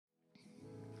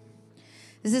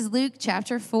This is Luke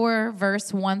chapter 4,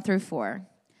 verse 1 through 4.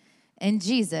 And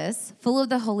Jesus, full of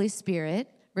the Holy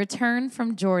Spirit, returned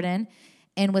from Jordan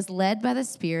and was led by the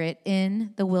Spirit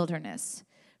in the wilderness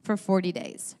for 40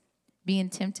 days, being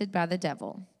tempted by the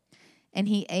devil. And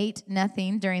he ate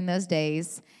nothing during those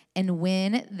days, and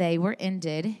when they were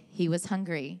ended, he was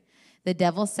hungry. The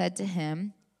devil said to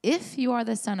him, "If you are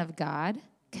the Son of God,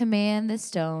 command this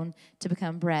stone to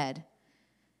become bread."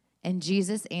 And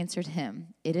Jesus answered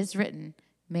him, "It is written,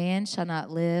 man shall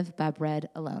not live by bread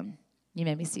alone." You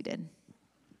may be seated.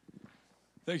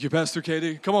 Thank you, Pastor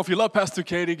Katie. Come on, if you love Pastor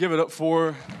Katie, give it up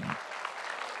for her.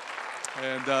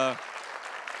 And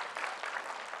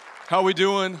how are we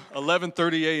doing?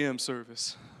 11:30 a.m.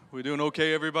 service. We doing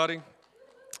okay, everybody?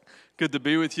 Good to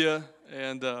be with you.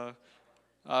 And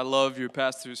I love your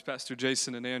pastors, Pastor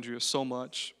Jason and Andrea, so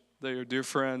much. They are dear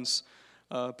friends.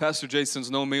 Pastor Jason's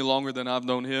known me longer than I've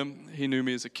known him. He knew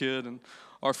me as a kid, and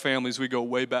our families, we go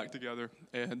way back together.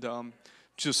 And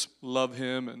just love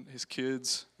him and his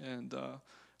kids, and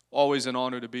always an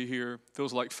honor to be here.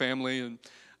 Feels like family,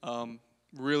 and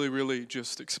really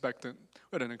just expectant.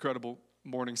 We had an incredible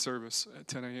morning service at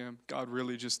 10 a.m. God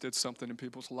really just did something in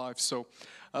people's lives. So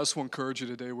I just want to encourage you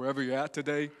today, wherever you're at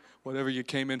today, whatever you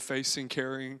came in facing,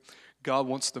 carrying, God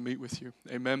wants to meet with you.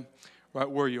 Amen? Right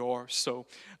where you are. So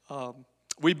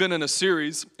we've been in a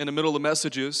series in the middle of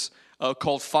messages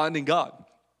called Finding God.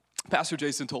 Pastor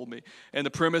Jason told me. And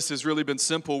the premise has really been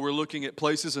simple. We're looking at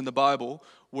places in the Bible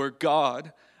where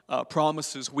God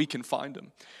promises we can find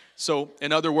him. So,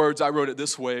 in other words, I wrote it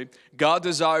this way: God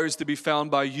desires to be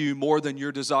found by you more than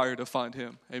your desire to find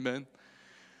him. Amen?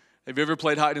 Have you ever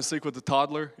played hide and seek with a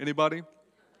toddler? Anybody?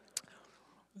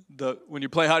 When you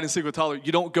play hide and seek with a toddler,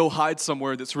 you don't go hide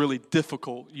somewhere that's really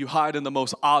difficult. You hide in the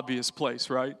most obvious place,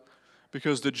 right?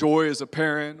 Because the joy as a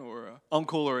parent or an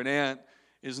uncle or an aunt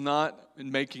is not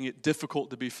in making it difficult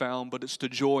to be found, but it's the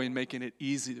joy in making it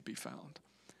easy to be found.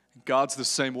 God's the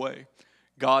same way.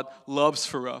 God loves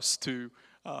for us to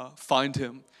find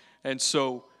him. And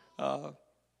so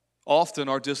often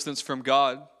our distance from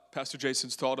God, Pastor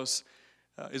Jason's taught us,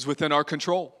 is within our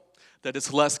control. That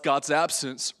it's less God's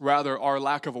absence, rather our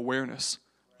lack of awareness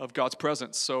of God's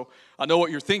presence. So I know what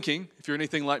you're thinking. If you're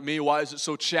anything like me, why is it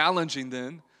so challenging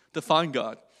then to find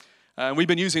God? And we've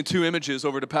been using two images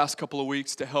over the past couple of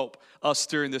weeks to help us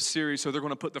during this series. So they're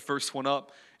going to put the first one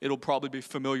up. It'll probably be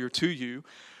familiar to you.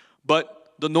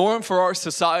 But the norm for our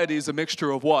society is a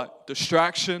mixture of what?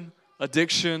 Distraction,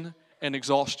 addiction, and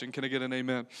exhaustion. Can I get an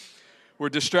amen? We're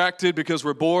distracted because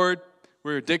we're bored.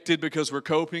 We're addicted because we're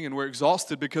coping, and we're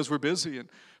exhausted because we're busy. And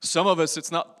some of us,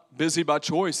 it's not busy by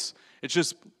choice. It's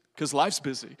just because life's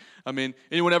busy. I mean,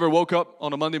 anyone ever woke up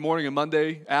on a Monday morning and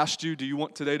Monday asked you, do you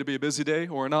want today to be a busy day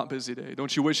or a not busy day?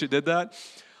 Don't you wish it did that?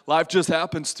 Life just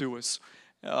happens to us.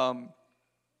 And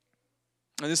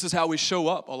this is how we show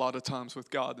up a lot of times with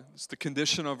God. It's the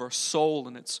condition of our soul,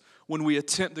 and it's when we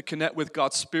attempt to connect with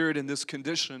God's Spirit in this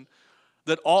condition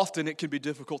that often it can be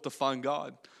difficult to find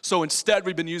God. So instead,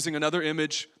 we've been using another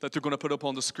image that they're going to put up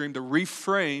on the screen to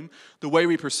reframe the way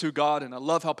we pursue God. And I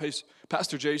love how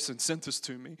Pastor Jason sent this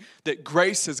to me, that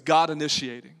grace is God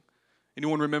initiating.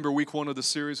 Anyone remember week 1 of the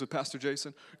series with Pastor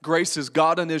Jason? Grace is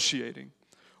God initiating.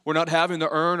 We're not having to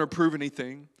earn or prove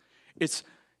anything. It's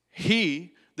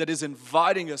he that is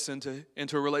inviting us into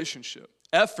a relationship.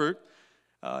 Effort,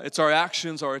 it's our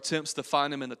actions, our attempts to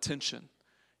find him in attention.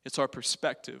 It's our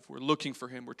perspective. We're looking for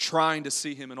him. We're trying to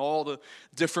see him in all the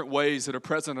different ways that are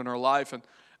present in our life. And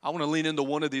I want to lean into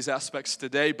one of these aspects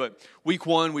today. But week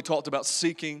 1, we talked about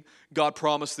seeking. God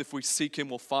promised if we seek him,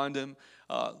 we'll find him.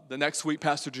 The next week,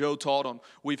 Pastor Joe taught on,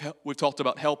 we've talked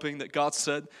about helping, that God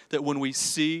said that when we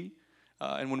see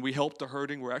and when we help the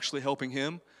hurting, we're actually helping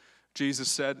him. Jesus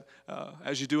said,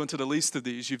 as you do unto the least of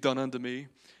these, you've done unto me.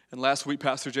 And last week,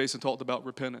 Pastor Jason talked about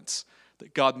repentance,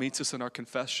 that God meets us in our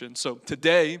confession. So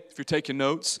today, if you're taking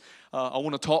notes, I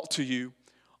want to talk to you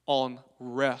on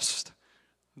rest,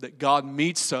 that God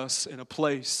meets us in a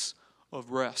place of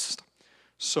rest.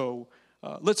 So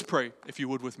let's pray, if you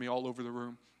would, with me all over the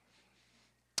room.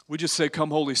 We just say, come,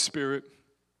 Holy Spirit.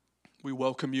 We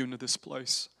welcome you into this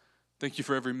place. Thank you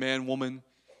for every man, woman,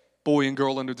 boy, and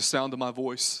girl under the sound of my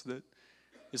voice that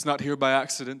is not here by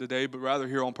accident today, but rather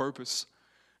here on purpose.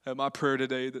 At my prayer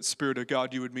today, that Spirit of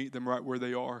God, you would meet them right where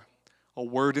they are. A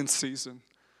word in season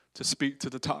to speak to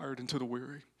the tired and to the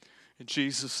weary. In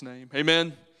Jesus' name,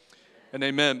 amen and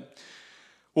amen.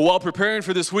 Well, while preparing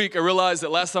for this week, I realized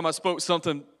that last time I spoke,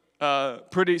 something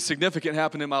pretty significant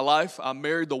happened in my life. I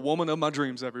married the woman of my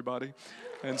dreams, everybody.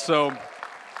 And so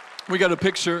we got a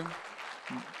picture.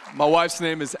 My wife's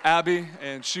name is Abby,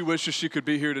 and she wishes she could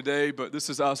be here today, but this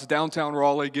is us, downtown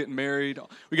Raleigh, getting married.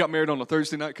 We got married on a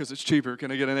Thursday night because it's cheaper.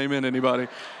 Can I get an amen, anybody?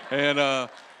 And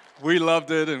we loved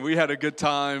it, and we had a good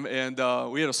time, and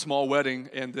we had a small wedding,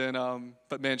 and then,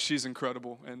 but man, she's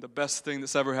incredible, and the best thing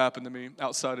that's ever happened to me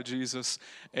outside of Jesus,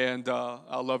 and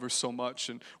I love her so much,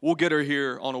 and we'll get her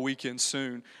here on a weekend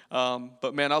soon.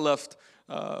 But man, I left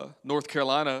North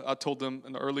Carolina. I told them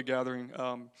in the early gathering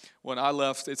when I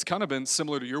left, it's kind of been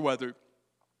similar to your weather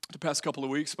the past couple of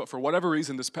weeks, but for whatever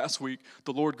reason this past week,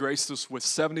 the Lord graced us with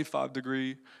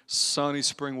 75-degree sunny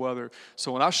spring weather.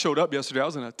 So when I showed up yesterday, I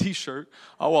was in a t-shirt.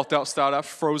 I walked outside, I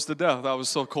froze to death. I was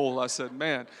so cold. I said,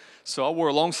 man. So I wore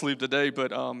a long sleeve today,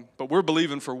 but we're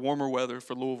believing for warmer weather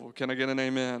for Louisville. Can I get an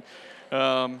amen?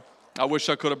 I wish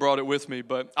I could have brought it with me,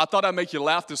 but I thought I'd make you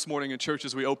laugh this morning in church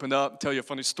as we opened up, tell you a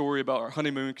funny story about our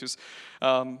honeymoon, because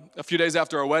a few days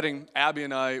after our wedding, Abby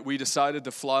and I, we decided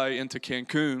to fly into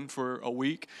Cancun for a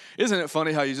week. Isn't it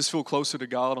funny how you just feel closer to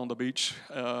God on the beach?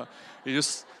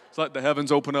 It's like the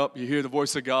heavens open up, you hear the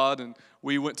voice of God, and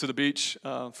we went to the beach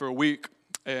for a week.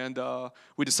 And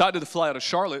we decided to fly out of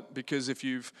Charlotte because if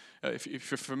you're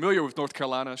familiar with North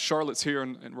Carolina, Charlotte's here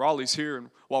and Raleigh's here. And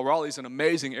while Raleigh's an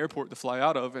amazing airport to fly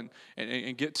out of and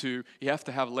get to, you have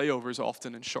to have layovers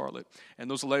often in Charlotte. And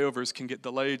those layovers can get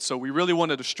delayed. So we really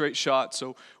wanted a straight shot.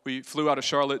 So we flew out of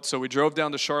Charlotte. So we drove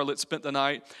down to Charlotte, spent the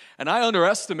night. And I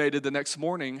underestimated the next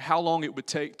morning how long it would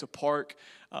take to park.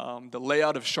 The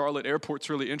layout of Charlotte Airport's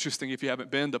really interesting if you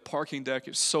haven't been. The parking deck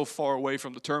is so far away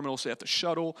from the terminal, so you have to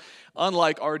shuttle.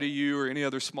 Unlike RDU or any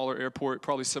other smaller airport,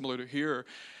 probably similar to here.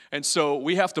 And so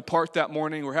we have to park that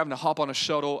morning. We're having to hop on a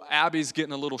shuttle. Abby's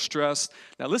getting a little stressed.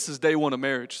 Now this is day one of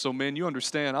marriage, so man, you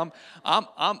understand.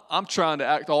 I'm trying to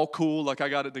act all cool, like I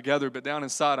got it together, but down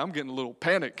inside, I'm getting a little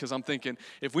panicked because I'm thinking,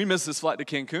 if we miss this flight to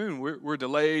Cancun, we're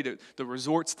delayed. The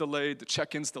resort's delayed. The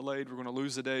check-in's delayed. We're going to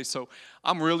lose the day. So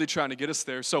I'm really trying to get us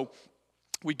there. So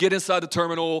we get inside the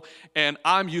terminal, and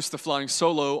I'm used to flying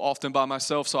solo, often by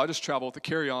myself, so I just travel with the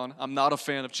carry-on. I'm not a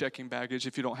fan of checking baggage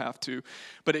if you don't have to.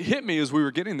 But it hit me as we were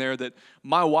getting there that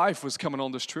my wife was coming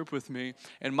on this trip with me,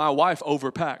 and my wife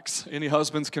overpacks. Any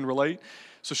husbands can relate?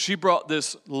 So she brought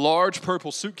this large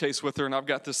purple suitcase with her, and I've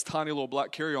got this tiny little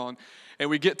black carry-on. And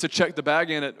we get to check the bag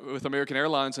in with American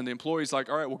Airlines, and the employee's like,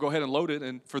 all right, we'll go ahead and load it.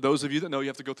 And for those of you that know, you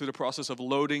have to go through the process of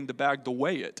loading the bag to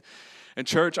weigh it. And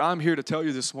church, I'm here to tell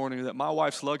you this morning that my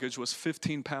wife's luggage was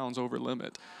 15 pounds over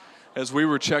limit as we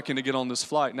were checking to get on this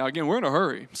flight. Now, again, we're in a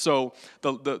hurry. So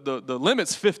the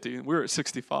limit's 50, and we're at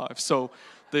 65. So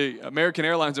the American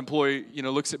Airlines employee,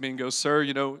 looks at me and goes, sir,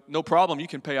 no problem. You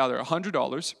can pay either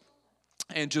 $100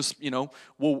 and just,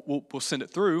 we'll send it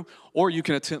through, or you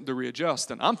can attempt to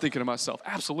readjust. And I'm thinking to myself,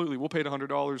 absolutely, we'll pay the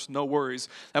 $100, no worries.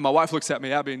 And my wife looks at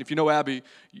me, Abby, and if you know Abby,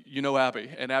 you know Abby.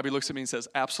 And Abby looks at me and says,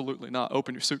 absolutely not.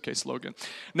 Open your suitcase, Logan.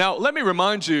 Now, let me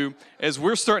remind you, as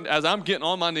I'm getting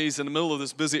on my knees in the middle of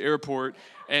this busy airport,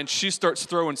 and she starts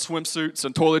throwing swimsuits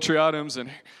and toiletry items and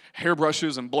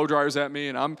hairbrushes and blow dryers at me,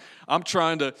 and I'm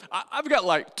trying to, I've got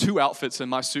like 2 outfits in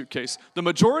my suitcase. The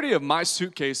majority of my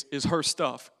suitcase is her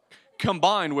stuff,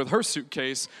 combined with her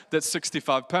suitcase that's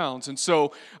 65 pounds. And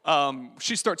so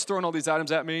she starts throwing all these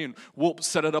items at me, and we'll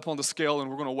set it up on the scale, and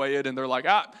we're going to weigh it, and they're like,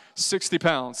 60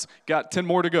 pounds, got 10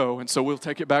 more to go, and so we'll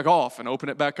take it back off and open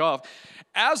it back off.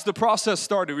 As the process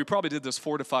started, we probably did this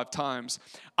 4 to 5 times,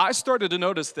 I started to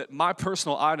notice that my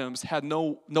personal items had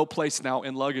no place now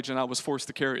in luggage, and I was forced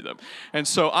to carry them. And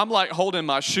so I'm like holding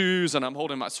my shoes, and I'm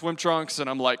holding my swim trunks, and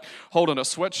I'm like holding a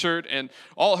sweatshirt, and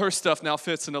all her stuff now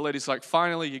fits, and the lady's like,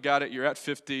 finally, you got it, you're at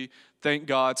 50, thank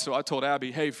God. So I told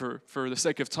Abby, hey, for the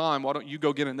sake of time, why don't you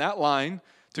go get in that line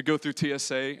to go through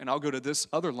TSA, and I'll go to this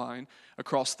other line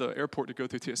across the airport to go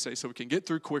through TSA so we can get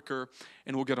through quicker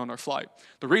and we'll get on our flight.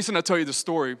 The reason I tell you this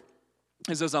story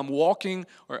is as I'm walking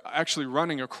or actually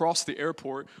running across the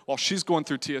airport while she's going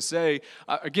through TSA,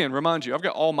 again, remind you, I've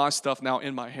got all my stuff now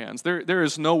in my hands. There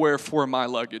is nowhere for my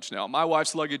luggage now. My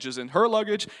wife's luggage is in her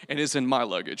luggage and is in my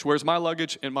luggage. Where's my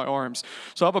luggage? In my arms.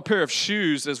 So I have a pair of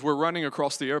shoes as we're running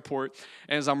across the airport,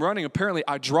 and as I'm running, apparently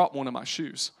I dropped one of my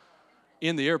shoes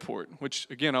in the airport, which,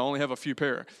 again, I only have a few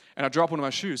pair, and I drop one of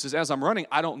my shoes. As I'm running,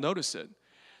 I don't notice it.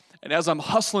 And as I'm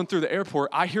hustling through the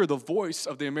airport, I hear the voice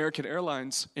of the American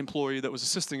Airlines employee that was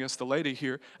assisting us, the lady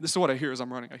here. This is what I hear as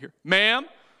I'm running. I hear, ma'am,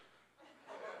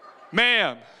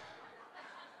 ma'am,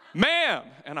 ma'am.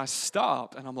 And I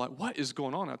stop, and I'm like, what is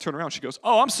going on? And I turn around. She goes,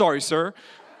 oh, I'm sorry, sir.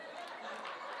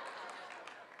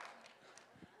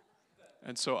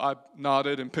 And so I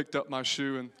nodded and picked up my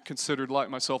shoe and considered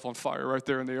lighting myself on fire right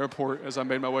there in the airport as I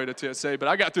made my way to TSA. But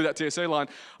I got through that TSA line.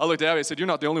 I looked at Abby and said, you're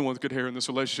not the only one with good hair in this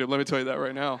relationship. Let me tell you that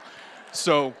right now.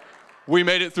 So We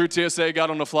made it through TSA, got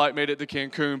on a flight, made it to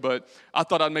Cancun, but I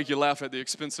thought I'd make you laugh at the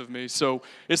expense of me. So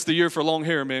it's the year for long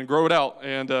hair, man. Grow it out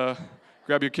and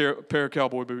grab your pair of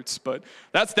cowboy boots. But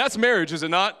that's marriage, is it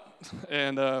not?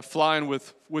 And flying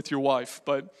with your wife.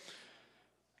 But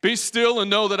be still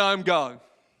and know that I'm God.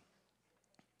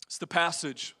 It's the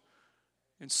passage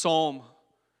in Psalm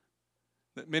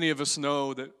that many of us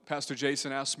know that Pastor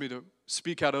Jason asked me to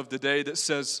speak out of today that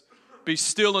says, be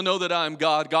still and know that I am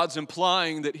God. God's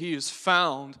implying that he is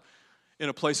found in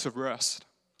a place of rest.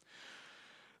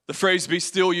 The phrase be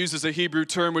still uses a Hebrew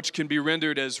term which can be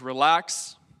rendered as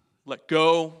relax, let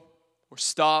go, or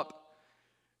stop.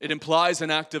 It implies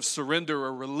an act of surrender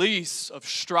or release of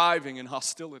striving and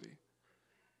hostility.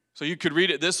 So you could read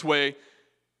it this way,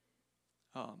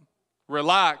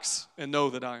 relax and know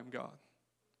that I am God.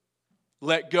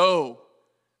 Let go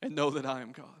and know that I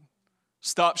am God.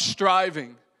 Stop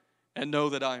striving and know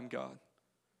that I am God.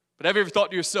 But have you ever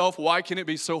thought to yourself, why can it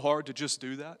be so hard to just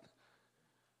do that?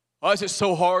 Why is it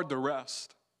so hard to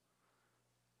rest?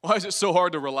 Why is it so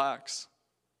hard to relax?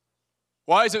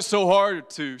 Why is it so hard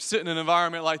to sit in an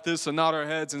environment like this and nod our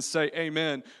heads and say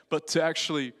amen, but to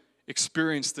actually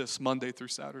experience this Monday through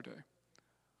Saturday?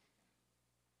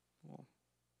 Well,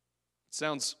 it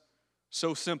sounds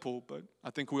so simple, but I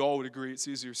think we all would agree it's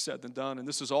easier said than done. And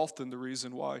this is often the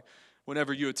reason why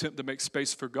whenever you attempt to make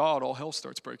space for God, all hell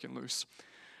starts breaking loose.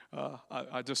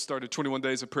 I just started 21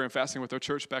 days of prayer and fasting with our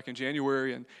church back in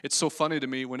January, and it's so funny to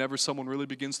me whenever someone really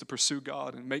begins to pursue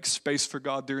God and make space for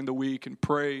God during the week and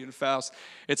pray and fast,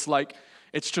 it's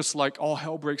just like all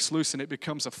hell breaks loose and it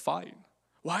becomes a fight.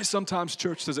 Why sometimes,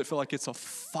 church, does it feel like it's a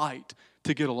fight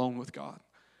to get alone with God?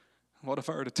 What if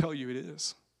I were to tell you it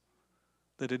is?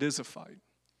 That it is a fight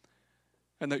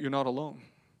and that you're not alone.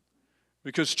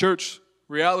 Because, church,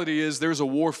 reality is there's a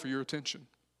war for your attention.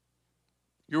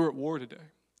 You're at war today.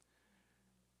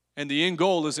 And the end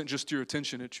goal isn't just your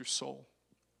attention, it's your soul.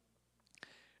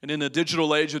 And in a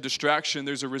digital age of distraction,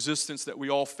 there's a resistance that we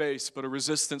all face, but a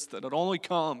resistance that not only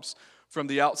comes from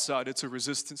the outside, it's a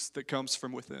resistance that comes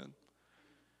from within.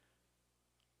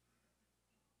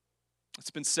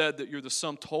 It's been said that you're the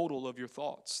sum total of your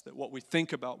thoughts, that what we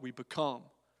think about, we become,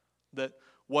 that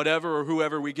whatever or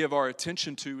whoever we give our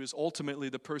attention to is ultimately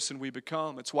the person we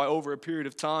become. It's why over a period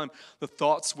of time, the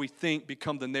thoughts we think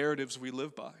become the narratives we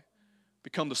live by,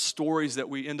 become the stories that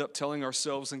we end up telling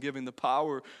ourselves and giving the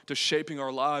power to shaping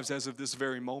our lives as of this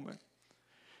very moment.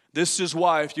 This is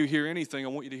why, if you hear anything, I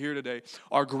want you to hear today,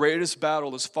 our greatest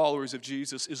battle as followers of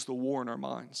Jesus is the war in our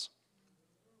minds.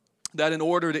 That in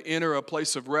order to enter a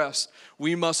place of rest,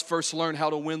 we must first learn how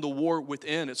to win the war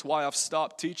within. It's why I've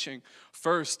stopped teaching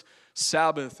first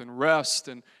Sabbath and rest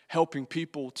and helping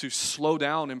people to slow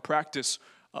down and practice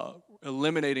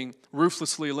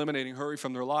ruthlessly eliminating hurry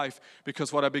from their life.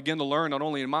 Because what I begin to learn, not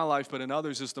only in my life but in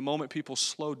others, is the moment people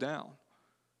slow down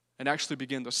and actually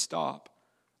begin to stop,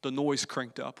 the noise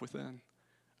cranked up within.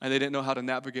 And they didn't know how to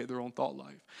navigate their own thought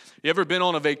life. You ever been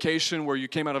on a vacation where you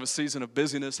came out of a season of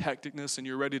busyness, hecticness, and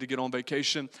you're ready to get on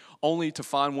vacation, only to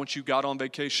find once you got on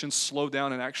vacation, slow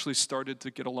down and actually started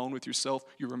to get alone with yourself,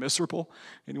 you were miserable?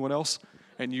 Anyone else?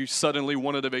 And you suddenly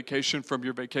wanted a vacation from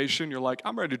your vacation, you're like,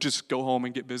 I'm ready to just go home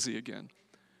and get busy again.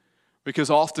 Because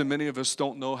often many of us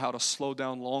don't know how to slow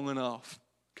down long enough,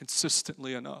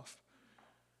 consistently enough,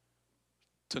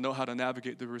 to know how to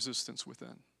navigate the resistance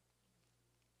within.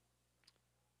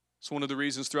 It's one of the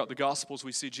reasons throughout the Gospels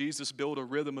we see Jesus build a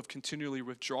rhythm of continually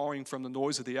withdrawing from the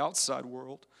noise of the outside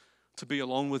world to be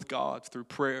alone with God through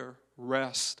prayer,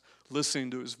 rest,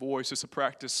 listening to his voice. It's a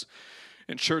practice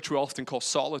in church we often call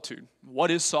solitude.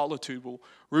 What is solitude? Well,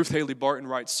 Ruth Haley Barton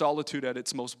writes, solitude at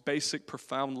its most basic,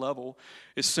 profound level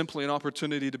is simply an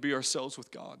opportunity to be ourselves with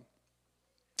God.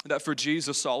 That for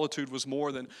Jesus, solitude was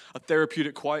more than a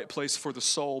therapeutic quiet place for the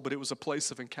soul, but it was a place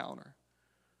of encounter,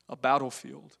 a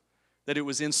battlefield. That it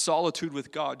was in solitude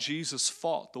with God, Jesus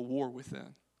fought the war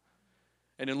within.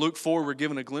 And in Luke 4, we're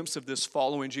given a glimpse of this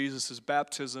following Jesus'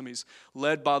 baptism. He's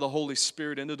led by the Holy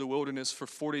Spirit into the wilderness for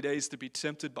 40 days to be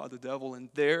tempted by the devil. And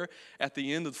there, at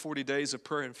the end of 40 days of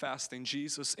prayer and fasting,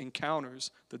 Jesus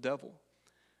encounters the devil.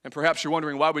 And perhaps you're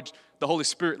wondering, why would the Holy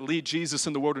Spirit lead Jesus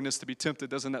in the wilderness to be tempted?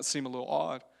 Doesn't that seem a little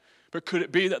odd? But could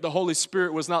it be that the Holy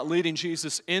Spirit was not leading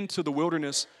Jesus into the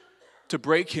wilderness to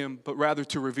break him, but rather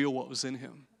to reveal what was in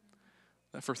him?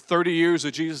 That for 30 years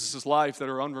of Jesus' life that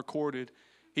are unrecorded,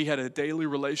 he had a daily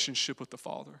relationship with the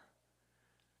Father.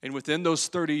 And within those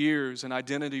 30 years, an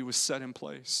identity was set in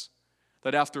place.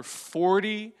 That after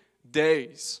 40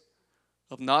 days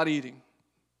of not eating,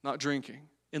 not drinking,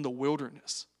 in the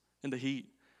wilderness, in the heat,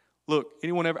 Look,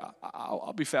 anyone ever,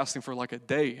 I'll be fasting for like a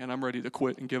day and I'm ready to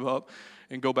quit and give up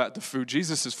and go back to food.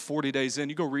 Jesus is 40 days in.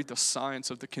 You go read the science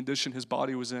of the condition his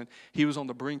body was in. He was on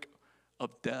the brink of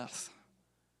death.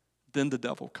 Then the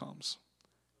devil comes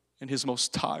in his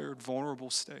most tired,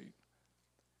 vulnerable state.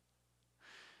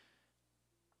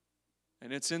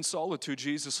 And it's in solitude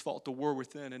Jesus fought the war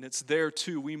within. And it's there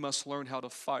too we must learn how to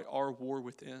fight our war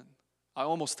within. I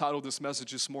almost titled this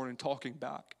message this morning, Talking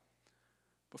Back.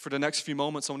 But for the next few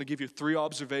moments, I want to give you 3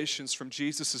 observations from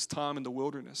Jesus' time in the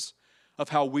wilderness of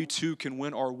how we too can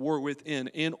win our war within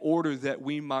in order that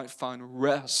we might find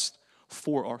rest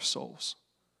for our souls.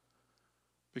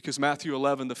 Because Matthew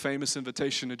 11, the famous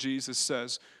invitation to Jesus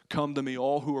says, "Come to me,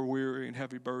 all who are weary and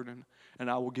heavy burdened, and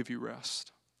I will give you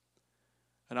rest."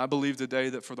 And I believe today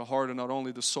that for the heart and not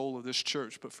only the soul of this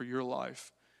church, but for your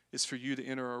life, is for you to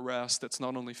enter a rest that's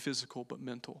not only physical but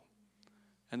mental.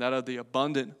 And that of the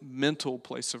abundant mental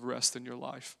place of rest in your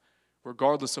life,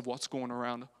 regardless of what's going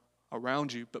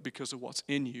around you, but because of what's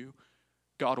in you,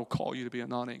 God will call you to be a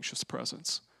non-anxious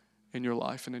presence in your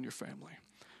life and in your family.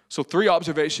 So 3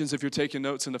 observations if you're taking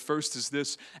notes, and the first is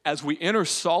this: as we enter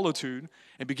solitude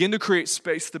and begin to create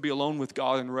space to be alone with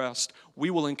God and rest, we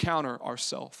will encounter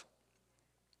ourselves.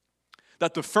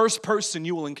 That the first person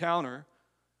you will encounter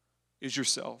is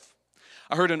yourself.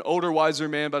 I heard an older, wiser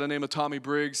man by the name of Tommy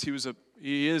Briggs.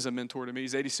 He is a mentor to me.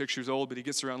 He's 86 years old, but he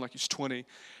gets around like he's 20.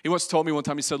 He once told me one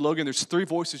time, he said, "Logan, there's 3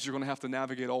 voices you're going to have to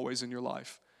navigate always in your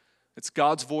life. It's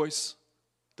God's voice,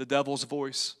 the devil's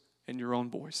voice, and your own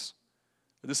voice."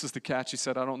 But this is the catch. He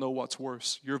said, "I don't know what's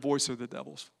worse, your voice or the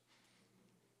devil's."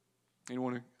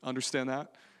 Anyone understand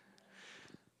that?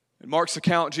 In Mark's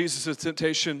account, Jesus'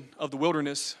 temptation of the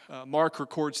wilderness, Mark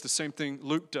records the same thing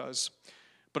Luke does.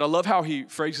 But I love how he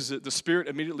phrases it. The Spirit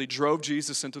immediately drove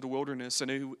Jesus into the wilderness,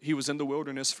 and he was in the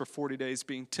wilderness for 40 days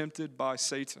being tempted by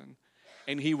Satan,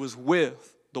 and he was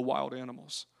with the wild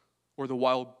animals or the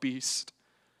wild beast.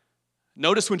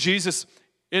 Notice when Jesus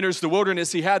enters the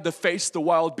wilderness, he had to face the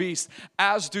wild beast,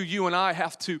 as do you and I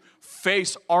have to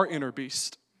face our inner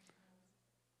beast,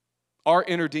 our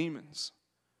inner demons.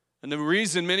 And the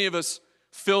reason many of us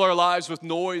fill our lives with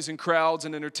noise and crowds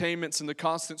and entertainments and the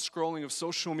constant scrolling of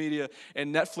social media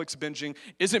and Netflix binging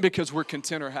isn't because we're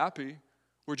content or happy.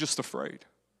 We're just afraid.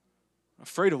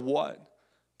 Afraid of what?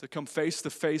 To come face to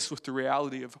face with the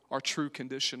reality of our true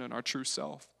condition and our true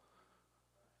self.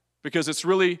 Because it's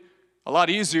really a lot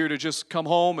easier to just come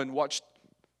home and watch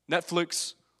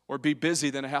Netflix or be busy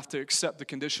than to have to accept the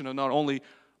condition of not only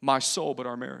my soul but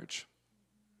our marriage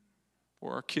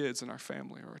or our kids and our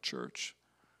family or our church.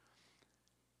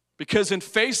 Because in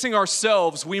facing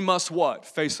ourselves, we must what?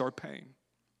 Face our pain.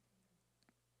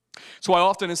 So I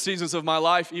often in seasons of my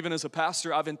life, even as a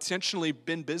pastor, I've intentionally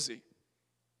been busy.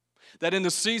 That in the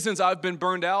seasons I've been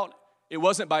burned out, it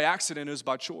wasn't by accident, it was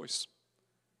by choice.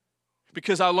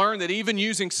 Because I learned that even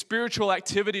using spiritual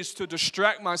activities to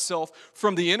distract myself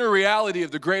from the inner reality of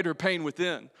the greater pain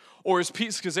within, or as Pete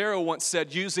Scazzaro once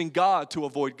said, using God to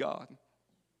avoid God.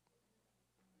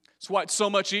 That's why it's so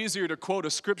much easier to quote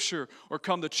a scripture or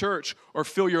come to church or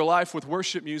fill your life with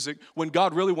worship music when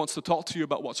God really wants to talk to you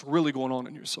about what's really going on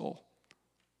in your soul.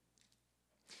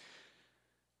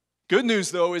 Good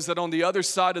news, though, is that on the other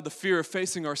side of the fear of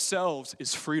facing ourselves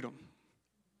is freedom.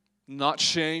 Not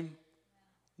shame,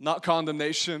 not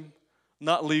condemnation,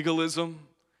 not legalism.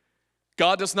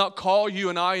 God does not call you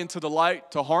and I into the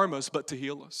light to harm us, but to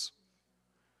heal us.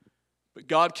 But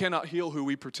God cannot heal who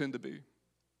we pretend to be.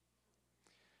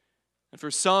 And for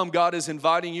some, God is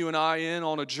inviting you and I in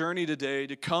on a journey today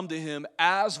to come to Him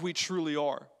as we truly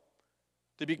are,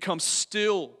 to become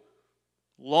still,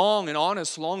 long and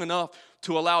honest, long enough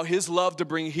to allow His love to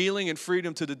bring healing and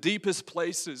freedom to the deepest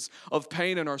places of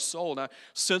pain in our soul. And I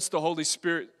sense the Holy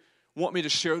Spirit want me to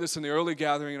share this in the early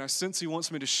gathering, and I sense He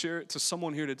wants me to share it to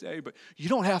someone here today, but you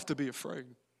don't have to be afraid.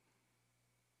 You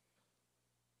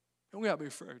don't have to be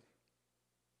afraid.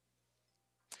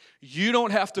 You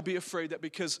don't have to be afraid that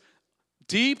because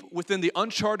deep within the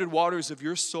uncharted waters of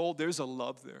your soul, there's a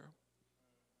love there.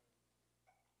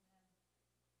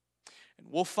 And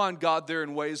we'll find God there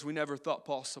in ways we never thought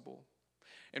possible.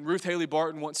 And Ruth Haley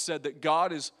Barton once said that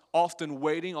God is often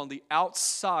waiting on the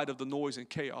outside of the noise and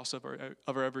chaos of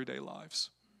our everyday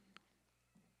lives.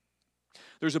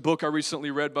 There's a book I recently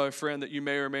read by a friend that you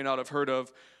may or may not have heard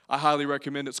of. I highly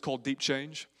recommend it. It's called Deep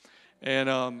Change.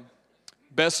 And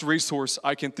best resource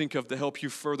I can think of to help you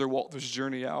further walk this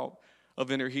journey out of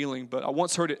inner healing. But I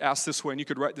once heard it asked this way, and you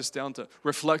could write this down to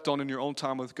reflect on in your own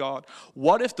time with God.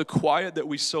 What if the quiet that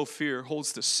we so fear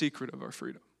holds the secret of our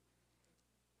freedom?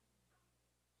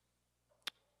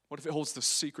 What if it holds the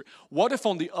secret? What if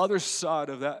on the other side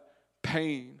of that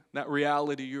pain, that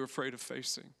reality you're afraid of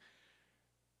facing,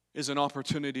 is an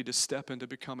opportunity to step into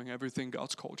becoming everything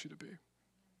God's called you to be.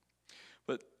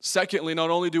 But secondly, not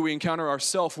only do we encounter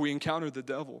ourselves, we encounter the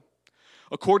devil.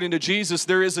 According to Jesus,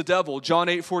 there is a devil. John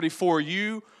 8:44,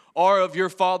 you are of your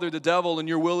father the devil, and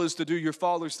your will is to do your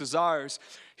father's desires.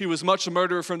 He was much a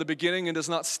murderer from the beginning and does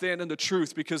not stand in the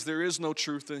truth, because there is no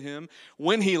truth in him.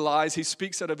 When he lies, he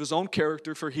speaks out of his own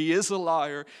character, for he is a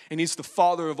liar, and he's the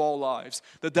father of all lies.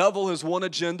 The devil has one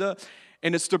agenda,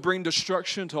 and it's to bring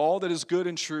destruction to all that is good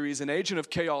and true. He's an agent of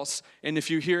chaos, and if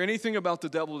you hear anything about the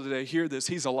devil today, hear this: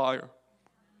 he's a liar.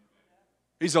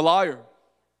 He's a liar.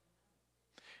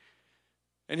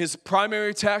 And his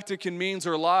primary tactic and means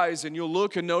are lies. And you'll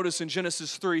look and notice in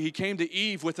Genesis 3, he came to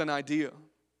Eve with an idea.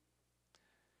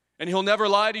 And he'll never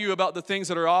lie to you about the things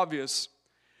that are obvious.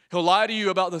 He'll lie to you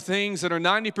about the things that are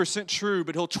 90% true,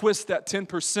 but he'll twist that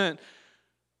 10%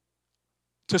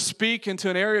 to speak into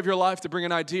an area of your life to bring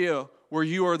an idea where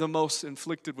you are the most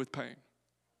inflicted with pain.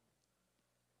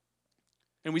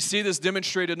 And we see this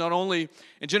demonstrated not only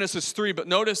in Genesis 3, but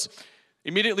notice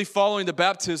immediately following the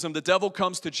baptism, the devil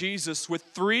comes to Jesus with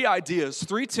 3 ideas,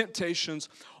 3 temptations,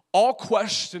 all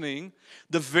questioning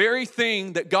the very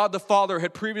thing that God the Father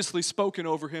had previously spoken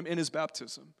over him in his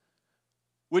baptism,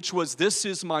 which was, "This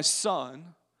is my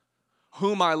Son,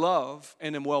 whom I love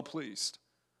and am well pleased."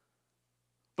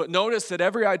 But notice that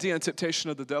every idea and temptation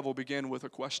of the devil began with a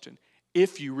question: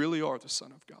 if you really are the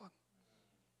Son of God.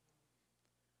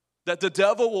 That the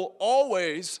devil will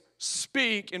always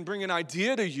speak and bring an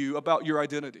idea to you about your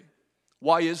identity.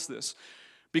 Why is this?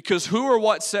 Because who or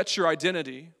what sets your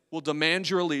identity will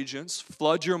demand your allegiance,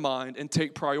 flood your mind, and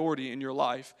take priority in your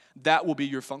life. That will be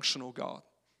your functional God.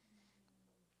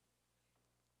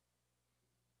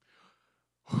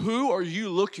 Who are you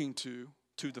looking to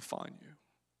define you?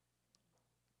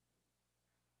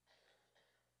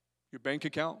 Your bank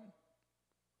account?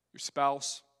 Your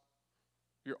spouse?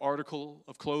 Your article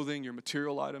of clothing, your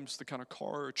material items, the kind of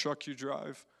car or truck you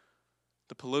drive,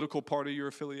 the political party you're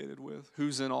affiliated with,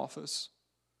 who's in office.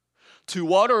 To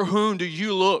what or whom do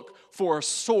you look for a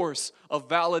source of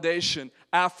validation,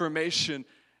 affirmation,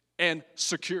 and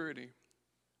security?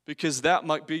 Because that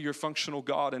might be your functional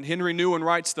God. And Henry Nouwen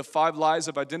writes, the 5 lies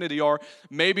of identity are,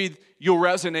 maybe you'll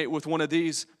resonate with one of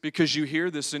these because you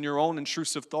hear this in your own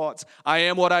intrusive thoughts. I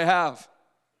am what I have.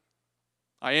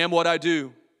 I am what I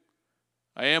do.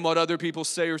 I am what other people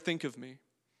say or think of me.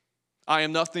 I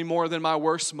am nothing more than my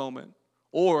worst moment,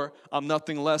 or I'm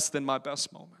nothing less than my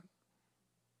best moment.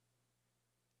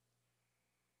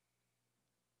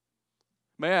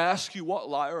 May I ask you, what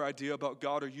lie or idea about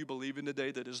God are you believing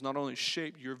today that has not only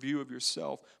shaped your view of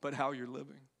yourself, but how you're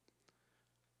living?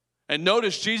 And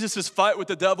notice Jesus' fight with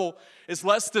the devil is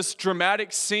less this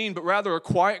dramatic scene, but rather a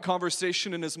quiet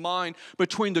conversation in his mind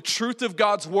between the truth of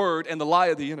God's word and the lie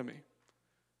of the enemy.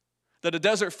 That a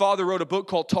desert father wrote a book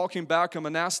called Talking Back, a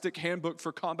monastic handbook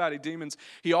for combating demons.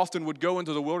 He often would go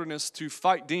into the wilderness to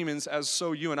fight demons, as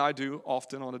so you and I do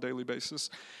often on a daily basis.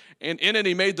 And in it,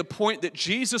 he made the point that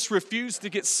Jesus refused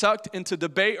to get sucked into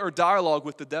debate or dialogue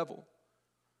with the devil.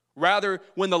 Rather,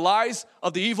 when the lies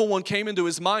of the evil one came into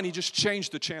his mind, he just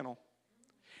changed the channel.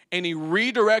 And he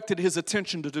redirected his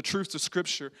attention to the truths of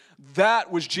Scripture.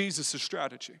 That was Jesus'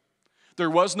 strategy.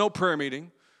 There was no prayer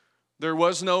meeting. There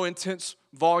was no intense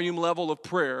volume level of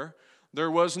prayer. There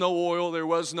was no oil. There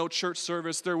was no church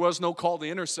service. There was no call to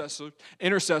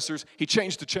intercessors. He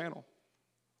changed the channel.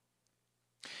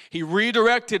 He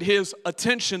redirected his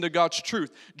attention to God's truth.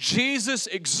 Jesus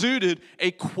exuded a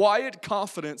quiet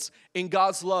confidence in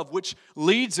God's love, which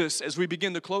leads us, as we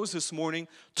begin to close this morning,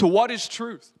 to what is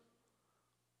truth?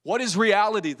 What is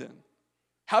reality then?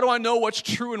 How do I know what's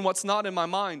true and what's not in my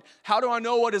mind? How do I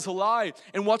know what is a lie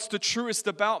and what's the truest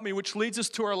about me? Which leads us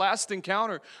to our last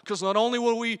encounter. Because not only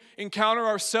will we encounter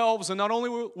ourselves and not only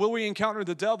will we encounter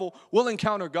the devil, we'll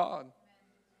encounter God.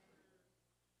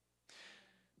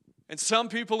 And some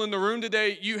people in the room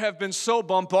today, you have been so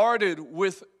bombarded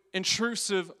with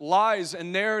intrusive lies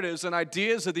and narratives and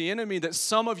ideas of the enemy that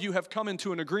some of you have come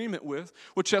into an agreement with,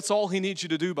 which that's all he needs you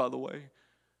to do, by the way.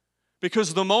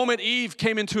 Because the moment Eve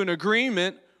came into an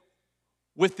agreement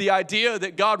with the idea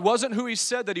that God wasn't who he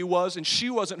said that he was and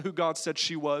she wasn't who God said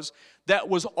she was, that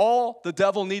was all the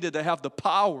devil needed to have the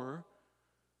power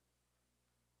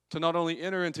to not only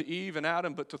enter into Eve and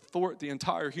Adam, but to thwart the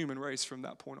entire human race from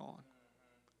that point on.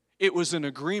 It was an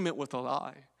agreement with a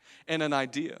lie and an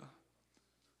idea.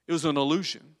 It was an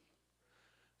illusion.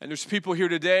 And there's people here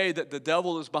today that the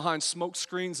devil is behind smoke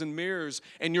screens and mirrors,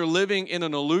 and you're living in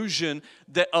an illusion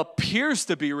that appears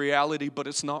to be reality, but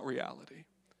it's not reality.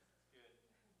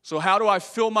 So how do I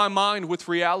fill my mind with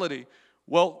reality?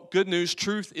 Well, good news,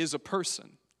 truth is a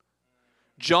person.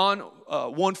 John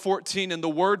 1:14, and the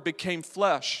Word became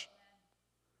flesh.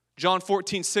 John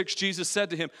 14:6, Jesus said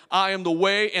to him, I am the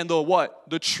way and the what?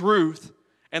 The truth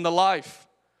and the life.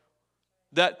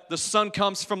 That the Son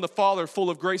comes from the Father, full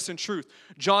of grace and truth.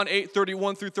 John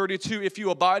 8:31 through 32, if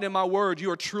you abide in my word,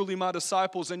 you are truly my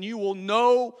disciples, and you will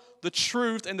know the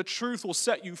truth, and the truth will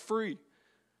set you free.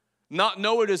 Not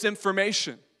know it as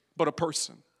information, but a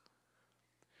person.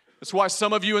 That's why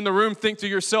some of you in the room think to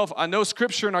yourself, I know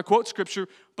Scripture and I quote Scripture,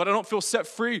 but I don't feel set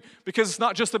free, because it's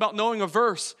not just about knowing a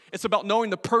verse. It's about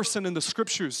knowing the person in the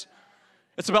Scriptures.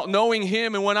 It's about knowing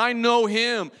Him, and when I know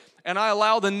Him, and I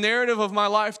allow the narrative of my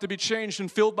life to be changed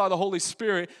and filled by the Holy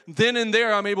Spirit, then and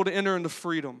there I'm able to enter into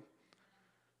freedom.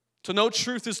 To know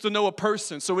truth is to know a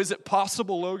person. So is it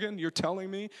possible, Logan, you're telling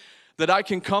me, that I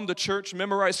can come to church,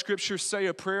 memorize Scripture, say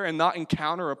a prayer, and not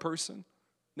encounter a person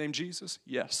named Jesus?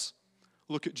 Yes.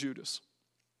 Look at Judas.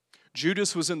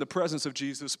 Judas was in the presence of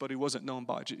Jesus, but he wasn't known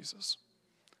by Jesus.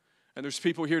 And there's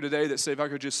people here today that say, if I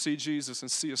could just see Jesus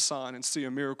and see a sign and see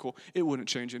a miracle, it wouldn't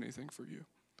change anything for you.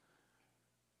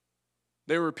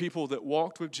 There were people that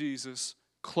walked with Jesus,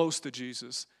 close to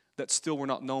Jesus, that still were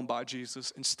not known by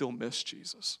Jesus and still missed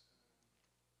Jesus.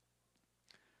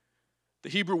 The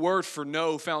Hebrew word for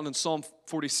know found in Psalm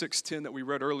 46:10 that we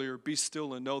read earlier, be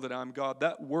still and know that I am God.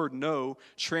 That word know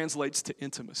translates to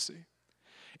intimacy.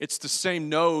 It's the same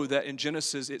know that in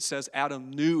Genesis it says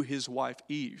Adam knew his wife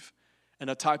Eve, and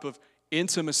a type of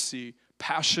intimacy,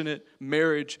 passionate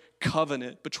marriage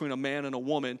covenant between a man and a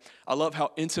woman. I love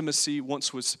how intimacy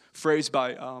once was phrased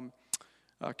by,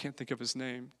 I can't think of his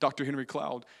name, Dr. Henry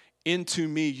Cloud. Into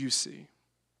me you see.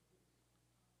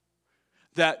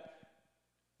 That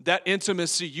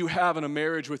intimacy you have in a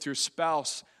marriage with your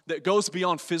spouse that goes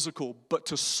beyond physical, but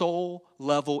to soul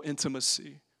level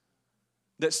intimacy.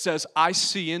 That says, I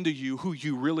see into you who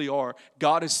you really are.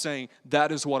 God is saying,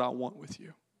 that is what I want with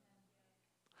you.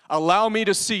 Allow me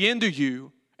to see into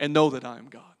you and know that I am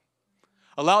God.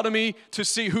 Allow me to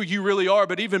see who you really are,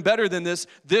 but even better than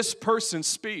this person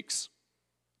speaks.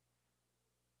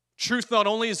 Truth not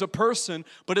only is a person,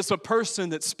 but it's a person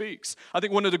that speaks. I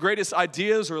think one of the greatest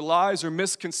ideas or lies or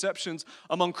misconceptions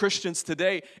among Christians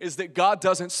today is that God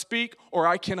doesn't speak or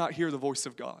I cannot hear the voice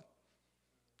of God.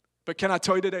 But can I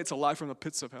tell you today, it's a lie from the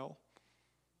pits of hell.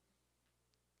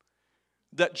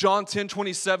 That John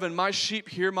 10:27, my sheep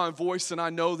hear my voice and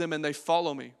I know them and they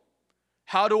follow me.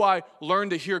 How do I learn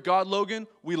to hear God, Logan?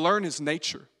 We learn His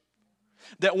nature.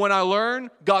 That when I learn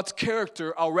God's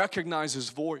character, I'll recognize His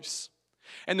voice.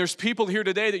 And there's people here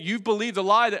today that you've believed the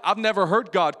lie that I've never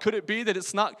heard God. Could it be that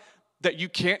it's not that you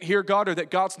can't hear God or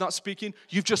that God's not speaking?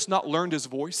 You've just not learned His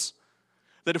voice.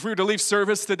 That if we were to leave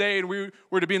service today and we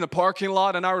were to be in the parking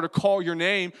lot and I were to call your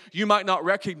name, you might not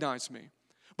recognize me.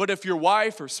 But if your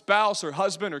wife or spouse or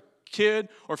husband or kid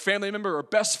or family member or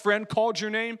best friend called your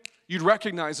name, you'd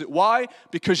recognize it. Why?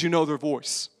 Because you know their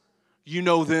voice. You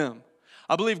know them.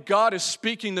 I believe God is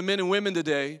speaking to men and women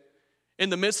today in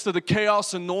the midst of the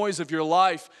chaos and noise of your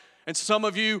life. And some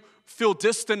of you feel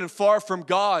distant and far from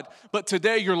God, but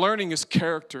today you're learning His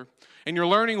character. And you're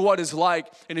learning what it's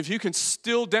like. And if you can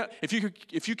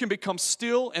if you can become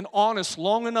still and honest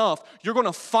long enough, you're going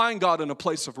to find God in a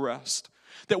place of rest.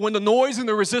 That when the noise and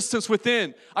the resistance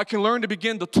within, I can learn to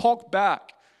begin to talk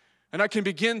back. And I can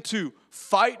begin to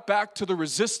fight back to the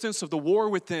resistance of the war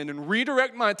within and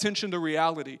redirect my attention to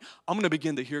reality. I'm going to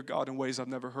begin to hear God in ways I've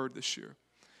never heard this year.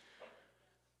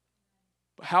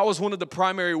 But how is one of the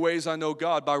primary ways I know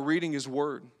God? By reading His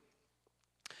Word.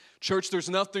 Church, there's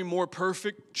nothing more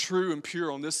perfect, true, and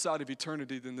pure on this side of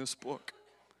eternity than this book.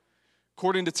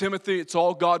 According to Timothy, it's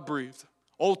all God-breathed,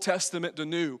 Old Testament to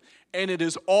New, and it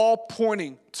is all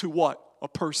pointing to what? A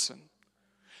person.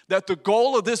 That the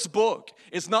goal of this book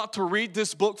is not to read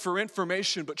this book for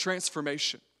information, but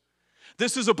transformation.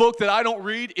 This is a book that I don't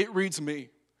read, it reads me.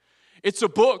 It's a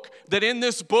book that in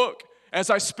this book, as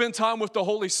I spend time with the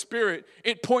Holy Spirit,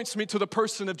 it points me to the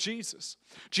person of Jesus.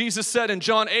 Jesus said in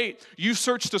John 8, you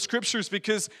search the Scriptures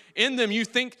because in them you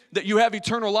think that you have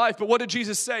eternal life. But what did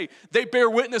Jesus say? They bear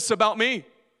witness about me.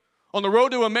 On the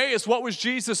road to Emmaus, what was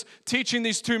Jesus teaching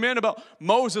these two men about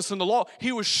Moses and the law?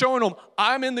 He was showing them,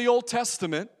 I'm in the Old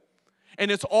Testament, and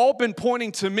it's all been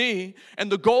pointing to me. And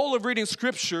the goal of reading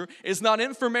Scripture is not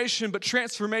information, but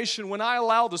transformation. When I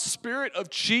allow the Spirit of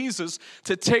Jesus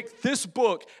to take this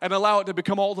book and allow it to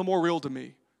become all the more real to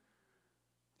me.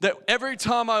 That every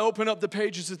time I open up the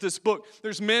pages of this book,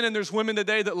 there's men and there's women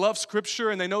today that love Scripture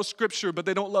and they know Scripture, but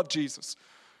they don't love Jesus.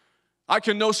 I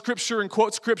can know Scripture and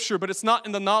quote Scripture, but it's not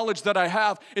in the knowledge that I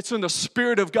have. It's in the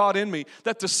Spirit of God in me.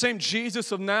 That the same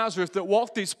Jesus of Nazareth that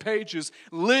walked these pages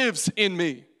lives in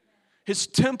me. His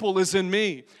temple is in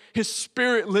me. His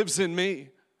Spirit lives in me.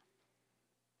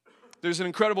 There's an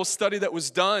incredible study that was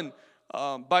done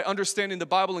by Understanding the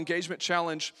Bible Engagement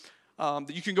Challenge.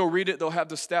 That you can go read it. They'll have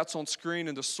the stats on screen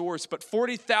and the source. But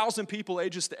 40,000 people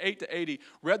ages 8 to 80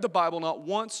 read the Bible not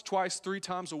once, twice, 3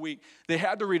 times a week. They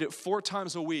had to read it 4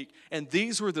 times a week. And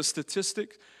these were the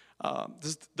statistics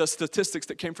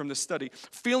that came from this study.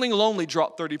 Feeling lonely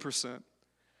dropped 30%.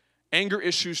 Anger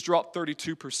issues dropped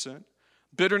 32%.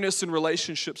 Bitterness in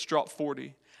relationships dropped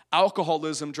 40%.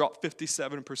 Alcoholism dropped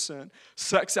 57%.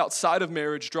 Sex outside of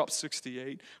marriage dropped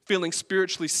 68%. Feeling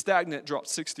spiritually stagnant dropped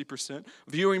 60%.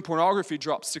 Viewing pornography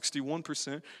dropped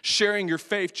 61%. Sharing your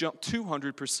faith jumped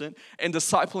 200%. And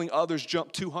discipling others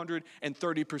jumped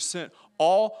 230%.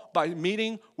 All by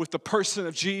meeting with the person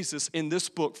of Jesus in this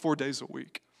book 4 days a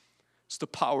week. It's the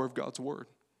power of God's word,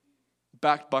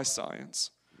 backed by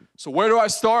science. So where do I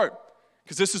start?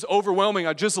 Because this is overwhelming.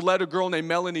 I just led a girl named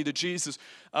Melanie to Jesus.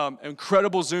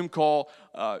 Incredible Zoom call.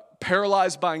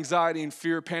 Paralyzed by anxiety and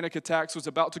fear, panic attacks, was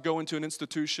about to go into an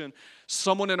institution.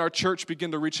 Someone in our church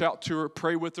began to reach out to her,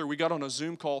 pray with her. We got on a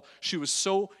Zoom call. She was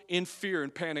so in fear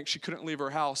and panic, she couldn't leave her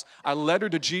house. I led her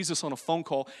to Jesus on a phone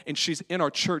call, and she's in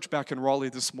our church back in Raleigh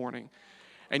this morning.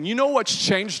 And you know what's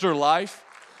changed her life?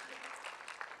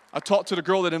 I talked to the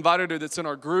girl that invited her that's in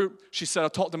our group. She said, I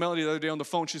talked to Melody the other day on the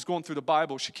phone. She's going through the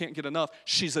Bible. She can't get enough.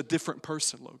 She's a different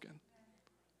person, Logan.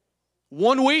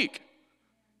 1 week.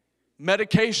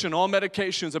 Medication, all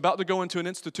medications, about to go into an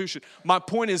institution. My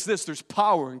point is this, there's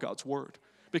power in God's word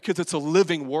because it's a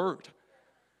living word.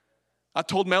 I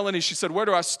told Melanie, she said, where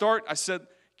do I start? I said,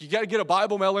 you got to get a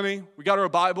Bible, Melanie. We got her a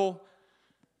Bible.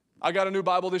 I got a new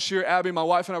Bible this year. Abby, my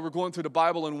wife, and I were going through the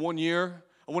Bible in 1 year.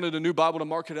 I wanted a new Bible to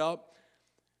mark it up.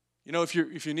 You know, if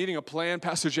you're needing a plan,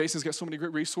 Pastor Jason's got so many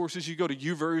great resources. You go to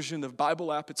YouVersion, the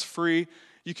Bible app, it's free.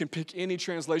 You can pick any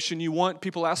translation you want.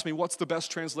 People ask me, what's the best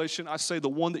translation? I say the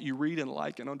one that you read and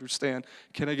like and understand.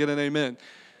 Can I get an amen?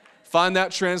 Find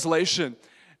that translation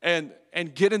and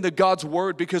get into God's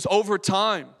word, because over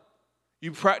time,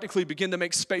 you practically begin to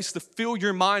make space to fill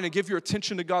your mind and give your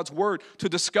attention to God's word, to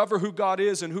discover who God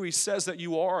is and who he says that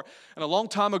you are. And a long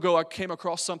time ago, I came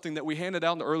across something that we handed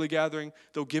out in the early gathering.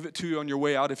 They'll give it to you on your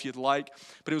way out if you'd like.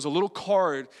 But it was a little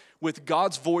card with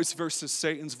God's voice versus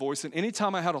Satan's voice. And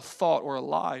anytime I had a thought or a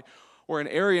lie or an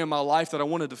area in my life that I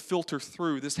wanted to filter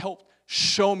through, this helped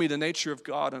show me the nature of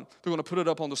God. And they're going to put it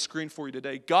up on the screen for you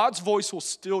today. God's voice will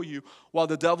still you while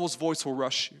the devil's voice will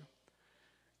rush you.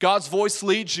 God's voice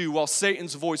leads you while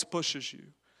Satan's voice pushes you.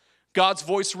 God's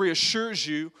voice reassures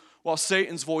you while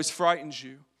Satan's voice frightens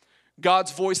you.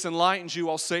 God's voice enlightens you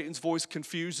while Satan's voice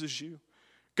confuses you.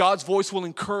 God's voice will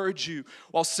encourage you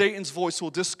while Satan's voice will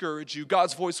discourage you.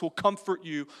 God's voice will comfort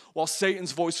you while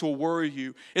Satan's voice will worry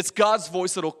you. It's God's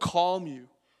voice that'll calm you.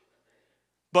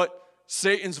 But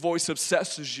Satan's voice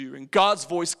obsesses you, and God's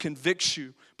voice convicts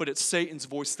you, but it's Satan's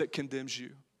voice that condemns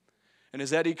you. And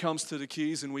as Eddie comes to the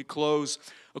keys and we close,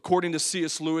 according to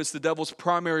C.S. Lewis, the devil's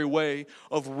primary way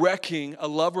of wrecking a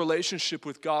love relationship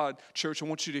with God, church, I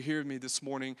want you to hear me this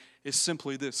morning, is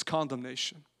simply this: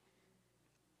 condemnation.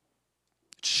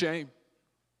 It's shame.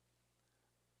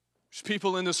 There's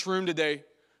people in this room today,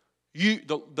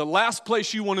 the last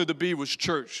place you wanted to be was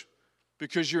church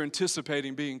because you're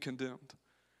anticipating being condemned.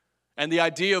 And the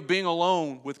idea of being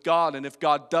alone with God, and if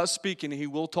God does speak and he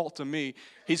will talk to me,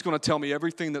 he's going to tell me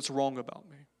everything that's wrong about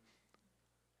me.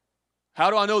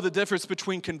 How do I know the difference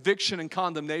between conviction and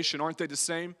condemnation? Aren't they the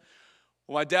same?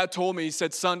 Well, my dad told me, he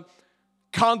said, son,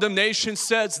 condemnation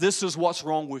says this is what's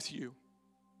wrong with you.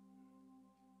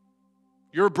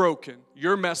 You're broken.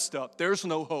 You're messed up. There's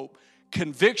no hope.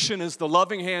 Conviction is the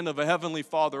loving hand of a heavenly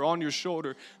Father on your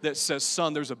shoulder that says,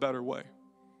 son, there's a better way.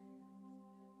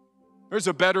 There's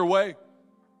a better way.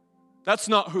 That's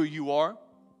not who you are.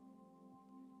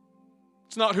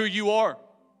 It's not who you are.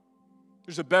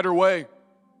 There's a better way.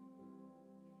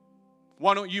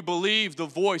 Why don't you believe the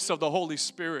voice of the Holy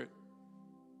Spirit?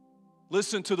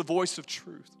 Listen to the voice of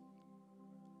truth.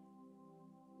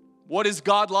 What is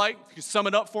God like? If you sum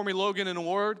it up for me, Logan, in a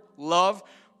word: love.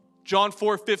 John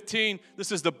 4:15,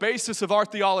 this is the basis of our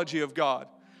theology of God.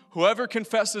 Whoever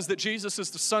confesses that Jesus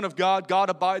is the Son of God, God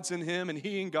abides in him and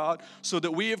he in God, so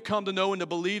that we have come to know and to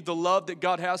believe the love that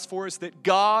God has for us, that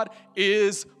God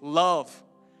is love.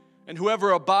 And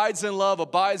whoever abides in love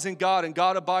abides in God, and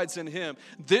God abides in him.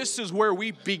 This is where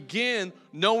we begin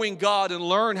knowing God and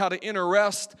learn how to enter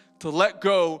rest, to let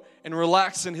go, and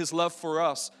relax in his love for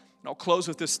us. And I'll close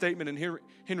with this statement. And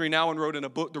Henry Nouwen wrote in a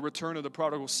book, The Return of the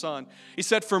Prodigal Son. He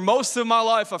said, for most of my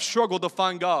life, I've struggled to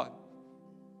find God.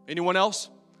 Anyone else?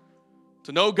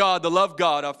 To know God, to love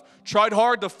God. I've tried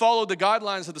hard to follow the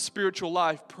guidelines of the spiritual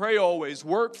life. Pray always,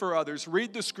 work for others,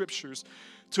 read the scriptures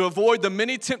to avoid the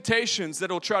many temptations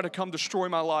that will try to come destroy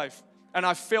my life. And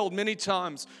I failed many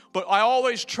times, but I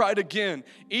always tried again,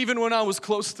 even when I was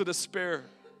close to despair.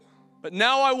 But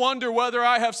now I wonder whether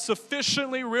I have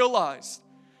sufficiently realized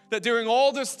that during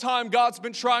all this time, God's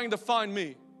been trying to find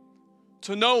me,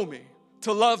 to know me,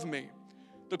 to love me.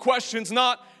 The question's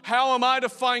not, how am I to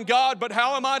find God, but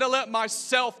how am I to let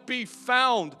myself be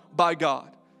found by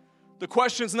God? The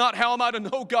question's not, how am I to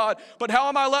know God, but how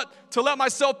am I to let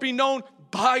myself be known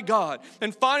by God?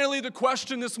 And finally, the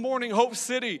question this morning, Hope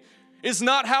City, is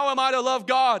not how am I to love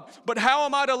God, but how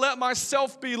am I to let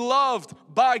myself be loved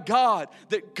by God?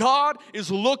 That God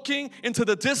is looking into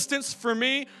the distance for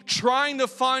me, trying to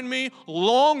find me,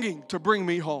 longing to bring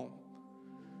me home.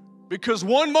 Because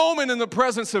one moment in the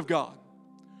presence of God,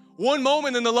 one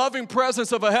moment in the loving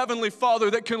presence of a heavenly Father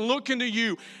that can look into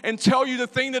you and tell you the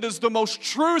thing that is the most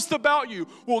truest about you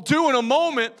will do in a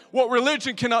moment what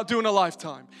religion cannot do in a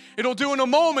lifetime. It'll do in a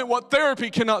moment what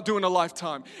therapy cannot do in a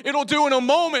lifetime. It'll do in a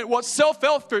moment what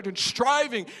self-effort and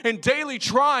striving and daily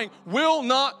trying will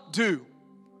not do.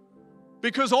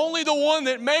 Because only the one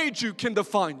that made you can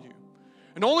define you.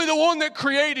 And only the one that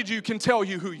created you can tell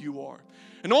you who you are.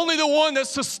 And only the one that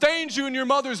sustains you in your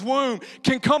mother's womb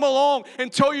can come along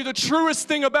and tell you the truest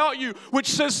thing about you, which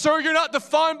says, sir, you're not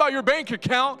defined by your bank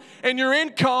account and your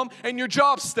income and your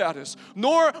job status,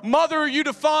 nor, mother, are you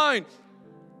defined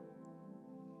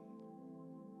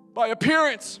by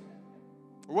appearance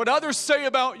or what others say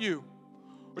about you,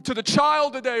 or to the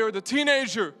child today or the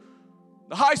teenager,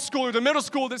 the high schooler, the middle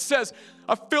schooler that says,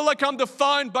 I feel like I'm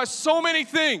defined by so many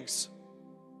things.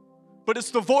 But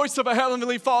it's the voice of a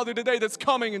heavenly Father today that's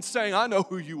coming and saying, I know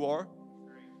who you are.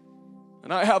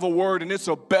 And I have a word, and it's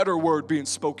a better word being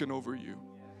spoken over you.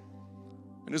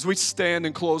 And as we stand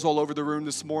and close all over the room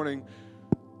this morning,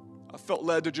 I felt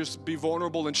led to just be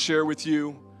vulnerable and share with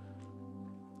you,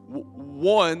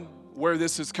 one, where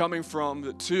this is coming from,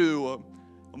 but two,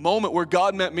 a moment where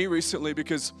God met me recently,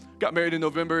 because I got married in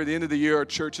November. At the end of the year, our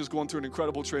church is going through an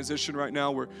incredible transition right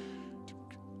now.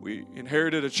 We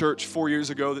inherited a church 4 years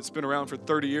ago that's been around for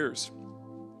 30 years.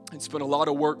 It's been a lot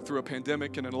of work through a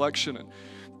pandemic and an election, and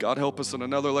God help us in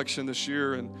another election this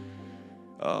year. And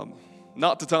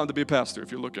not the time to be a pastor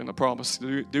if you're looking, I promise.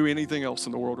 Do anything else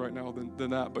in the world right now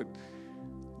than that.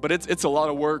 But it's a lot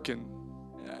of work. And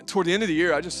toward the end of the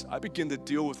year, I begin to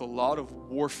deal with a lot of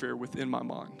warfare within my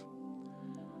mind.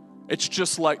 It's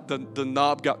just like the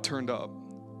knob got turned up.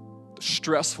 The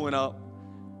stress went up.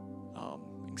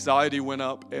 Anxiety went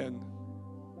up, and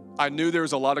I knew there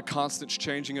was a lot of constants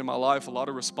changing in my life, a lot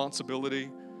of responsibility.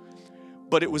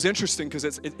 But it was interesting because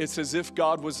it's as if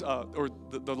God was, or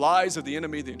the lies of the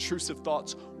enemy, the intrusive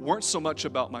thoughts, weren't so much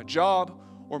about my job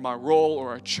or my role or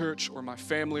our church or my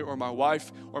family or my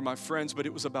wife or my friends, but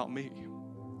it was about me.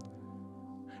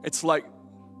 It's like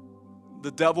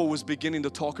the devil was beginning to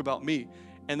talk about me.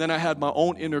 And then I had my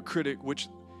own inner critic, which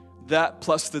that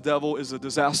plus the devil is a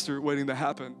disaster waiting to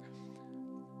happen.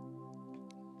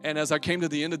 And as I came to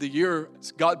the end of the year,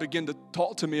 God began to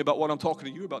talk to me about what I'm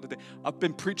talking to you about today. I've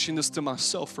been preaching this to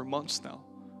myself for months now.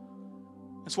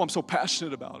 That's why I'm so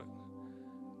passionate about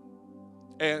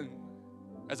it. And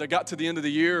as I got to the end of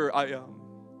the year,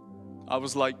 I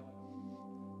was like,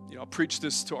 I preached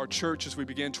this to our church as we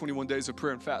began 21 days of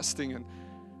prayer and fasting. And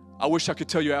I wish I could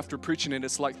tell you after preaching it,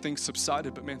 it's like things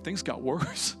subsided, but man, things got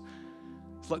worse.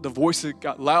 It's like the voice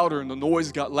got louder and the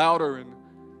noise got louder, and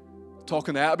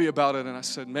talking to Abby about it, and I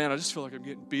said, man, I just feel like I'm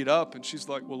getting beat up. And she's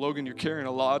like, well, Logan, you're carrying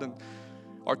a lot. And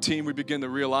our team, we began to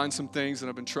realign some things, and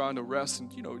I've been trying to rest and,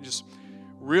 just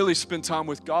really spend time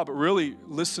with God, but really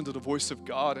listen to the voice of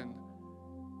God. And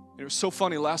it was so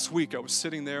funny. Last week, I was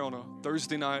sitting there on a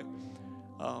Thursday night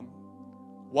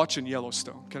watching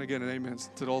Yellowstone. Can I get an amen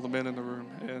to all the men in the room?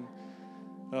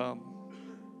 And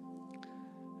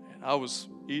I was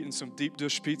eating some deep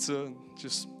dish pizza and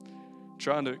just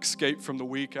trying to escape from the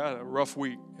week. I had a rough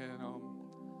week. And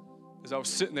as I was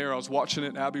sitting there, I was watching it,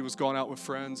 and Abby was going out with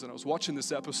friends, and I was watching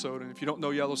this episode. And if you don't know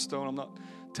Yellowstone, I'm not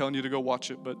telling you to go watch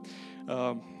it, but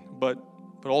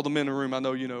all the men in the room, I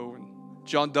know you know. And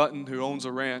John Dutton, who owns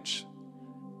a ranch,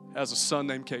 has a son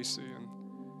named Casey, and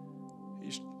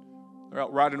they're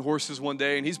out riding horses one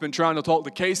day, and he's been trying to talk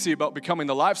to Casey about becoming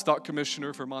the livestock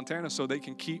commissioner for Montana so they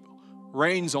can keep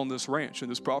reins on this ranch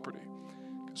and this property,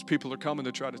 because people are coming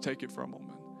to try to take it from them.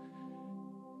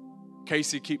 And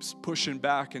Casey keeps pushing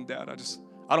back, and Dad,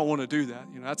 I don't want to do that.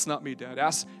 That's not me, Dad.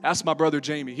 Ask my brother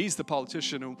Jamie. He's the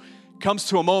politician who comes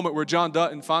to a moment where John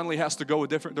Dutton finally has to go a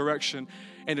different direction,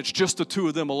 and it's just the two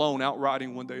of them alone out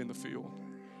riding one day in the field.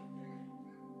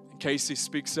 And Casey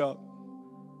speaks up,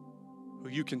 who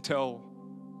you can tell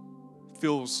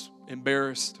feels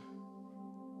embarrassed,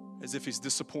 as if he's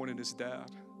disappointed his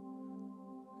dad.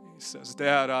 He says,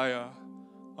 Dad,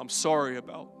 I'm sorry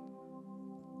about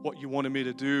what you wanted me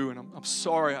to do, and I'm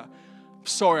sorry I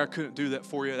couldn't do that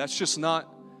for you. That's just not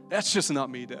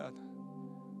me, Dad.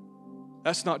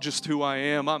 That's not just who I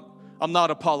am. I'm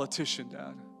not a politician,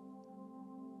 Dad.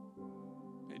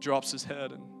 He drops his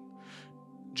head, and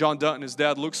John Dutton, his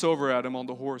dad, looks over at him on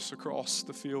the horse across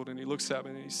the field, and he looks at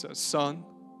me and he says, Son,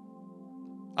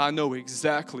 I know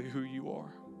exactly who you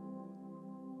are.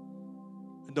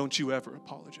 And don't you ever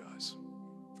apologize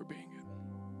for being it.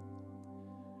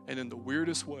 And in the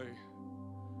weirdest way,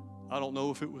 I don't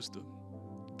know if it was the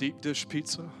deep dish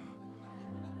pizza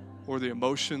or the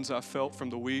emotions I felt from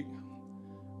the week,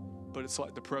 but it's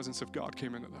like the presence of God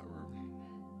came into that room.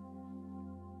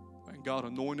 And God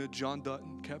anointed John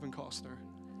Dutton, Kevin Costner.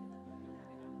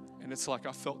 And it's like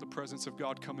I felt the presence of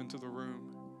God come into the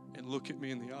room and look at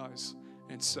me in the eyes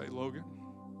and say, Logan,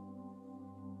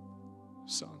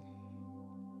 son,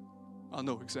 I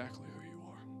know exactly who you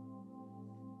are.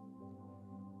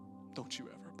 Don't you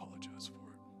ever apologize for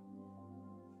it.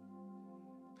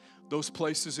 Those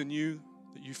places in you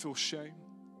that you feel shame,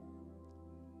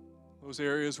 those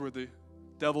areas where the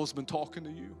devil's been talking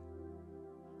to you,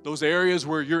 those areas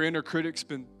where your inner critic's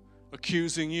been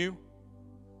accusing you,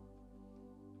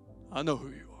 I know who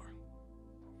you are.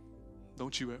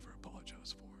 Don't you ever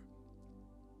apologize for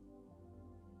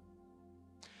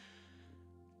it.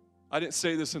 I didn't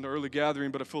say this in the early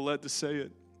gathering, but I feel led to say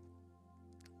it.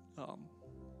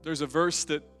 There's a verse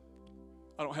that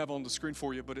I don't have on the screen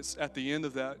for you, but it's at the end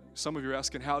of that. Some of you are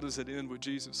asking, how does it end with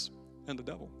Jesus and the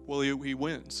devil? Well, he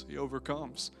wins. He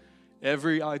overcomes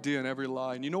every idea and every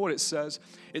lie. And you know what it says?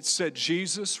 It said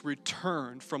Jesus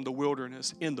returned from the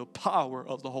wilderness in the power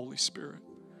of the Holy Spirit.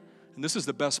 And this is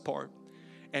the best part.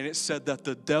 And it said that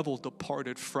the devil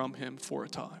departed from him for a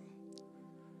time.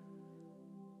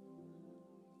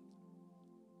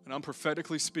 And I'm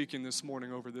prophetically speaking this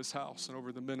morning over this house and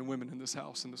over the men and women in this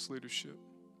house and this leadership.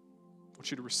 I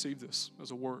want you to receive this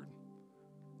as a word.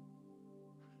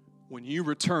 When you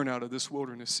return out of this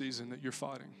wilderness season that you're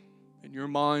fighting, in your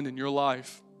mind and your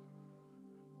life,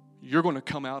 you're going to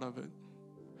come out of it.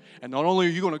 And not only are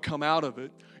you going to come out of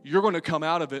it, you're going to come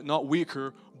out of it not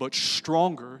weaker, but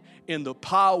stronger in the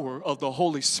power of the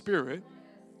Holy Spirit.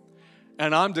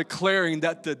 And I'm declaring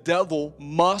that the devil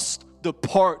must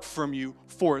depart from you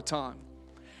for a time.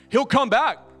 He'll come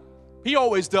back. He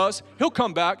always does. He'll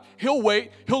come back. He'll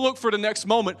wait. He'll look for the next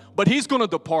moment, but he's going to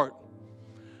depart.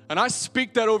 And I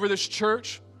speak that over this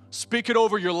church. Speak it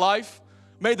over your life.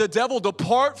 May the devil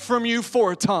depart from you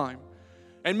for a time.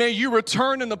 And may you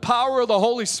return in the power of the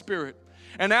Holy Spirit.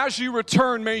 And as you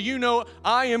return, may you know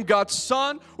I am God's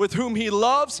son with whom he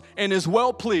loves and is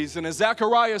well pleased. And as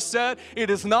Zechariah said, it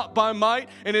is not by might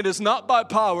and it is not by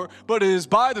power, but it is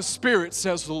by the Spirit,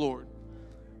 says the Lord.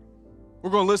 We're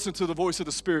going to listen to the voice of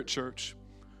the Spirit, church.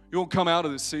 You're going to come out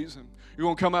of this season. You're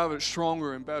going to come out of it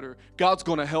stronger and better. God's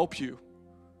going to help you.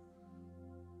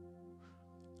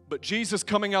 But Jesus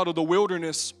coming out of the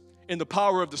wilderness in the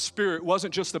power of the Spirit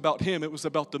wasn't just about him. It was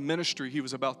about the ministry he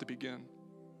was about to begin.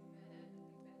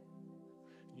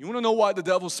 You want to know why the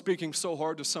devil's speaking so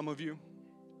hard to some of you?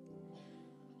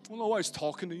 You want to know why he's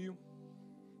talking to you?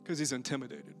 Because he's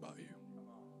intimidated by you.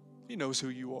 He knows who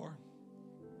you are.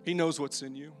 He knows what's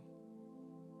in you.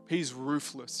 He's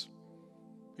ruthless.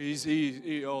 There's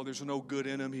no good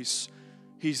in him. He's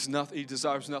nothing. He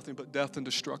desires nothing but death and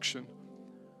destruction.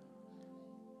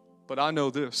 But I know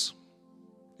this.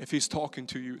 If he's talking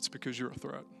to you, it's because you're a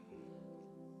threat.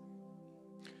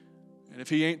 And if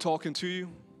he ain't talking to you,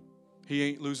 he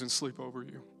ain't losing sleep over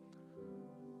you.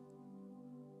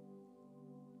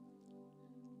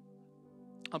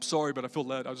 I'm sorry, but I feel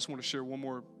led. I just want to share one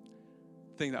more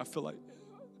thing that I feel like.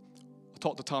 I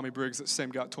talked to Tommy Briggs, that same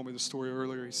guy told me the story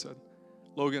earlier. He said,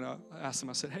 Logan, I asked him,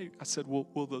 I said,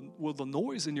 will the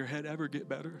noise in your head ever get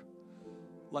better?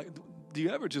 Like, do you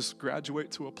ever just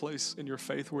graduate to a place in your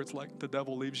faith where it's like the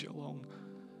devil leaves you alone?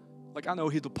 Like, I know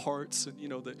he departs, and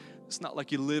that it's not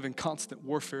like you live in constant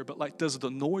warfare, but like, does the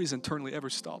noise internally ever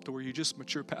stop to where you just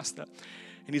mature past that?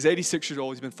 And he's 86 years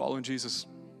old. He's been following Jesus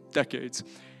decades.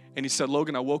 And he said,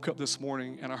 Logan, I woke up this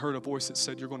morning and I heard a voice that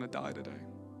said, you're going to die today.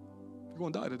 You're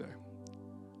going to die today.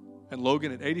 And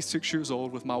Logan, at 86 years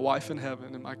old, with my wife in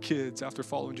heaven and my kids, after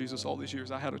following Jesus all these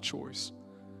years, I had a choice.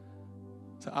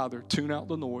 to either tune out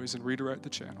the noise and redirect the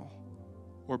channel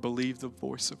or believe the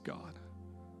voice of God.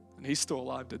 And he's still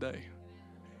alive today.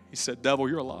 He said, devil,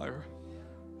 you're a liar.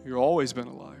 You've always been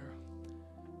a liar.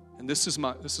 And this is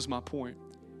my point.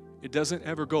 It doesn't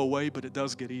ever go away, but it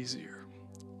does get easier.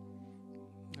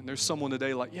 And there's someone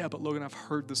today like, yeah, but Logan, I've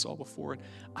heard this all before, and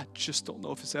I just don't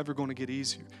know if it's ever going to get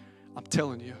easier. I'm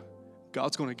telling you,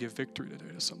 God's going to give victory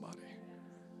today to somebody.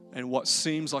 And what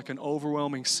seems like an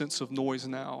overwhelming sense of noise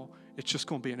now, it's just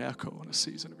going to be an echo in a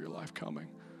season of your life coming.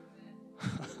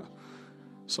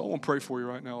 So I want to pray for you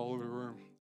right now all over the room.